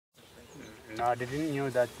No, I didn't know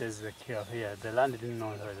that there's a kill here. The land didn't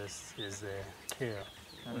know that this is a kill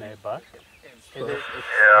neighbor.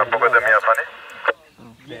 Yeah, pokoknya mi apa nih?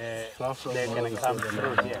 They're gonna come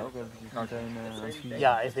through here.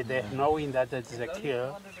 Yeah, if they knowing that it's a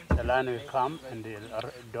kill, the land will come and the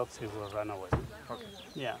dogs will run away. Okay.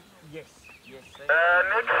 Yeah. Yes.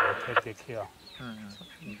 Nick? They take the kill.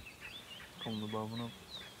 Kom de bovenop.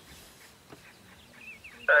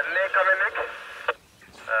 Nick, come in, Nick.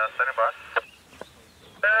 Standing by.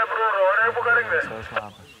 Bro, waar heb je garing mee? Zo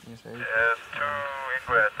slapen. Yes, even. Yes, two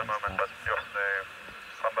inquire at the moment, but you're the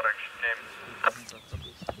Kambaku team. Okay,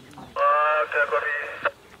 copy.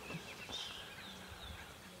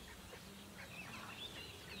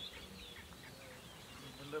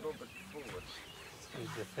 A little bit forward.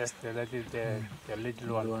 It's the first relative, the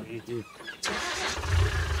little one to eat. Give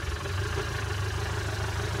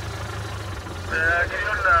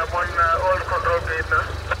you one old control gate now.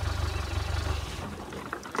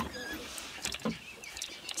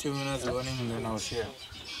 2 minutes running and then I'll share.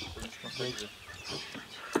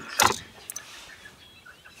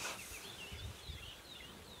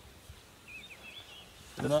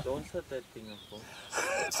 Don't set that thing up, bro.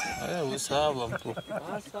 Ja, we saben po.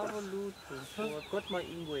 Sava luto. I've got my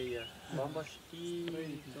ingwe here. Bamba shti.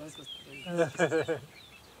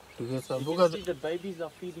 Because You can see the babies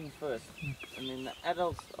are feeding first, and then the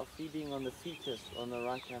adults are feeding on the fetus on the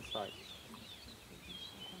right hand side.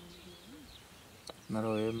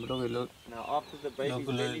 Now after the babies'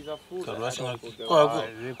 bellies are full, the adults will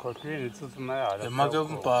go.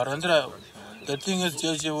 The thing is,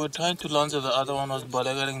 Judge, we're trying to launch the other one was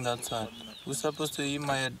bothering that side. We're supposed to eat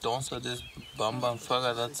my dance so this bamba and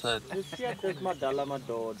fucker that side. You see, I did my dalama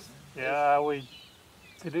dog. Yeah, we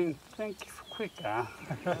didn't think quick, huh?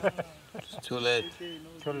 It's too late.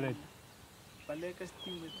 Too late.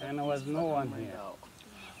 And there was no one here.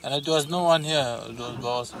 And it was no one here, it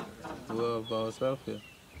was by ourselves here.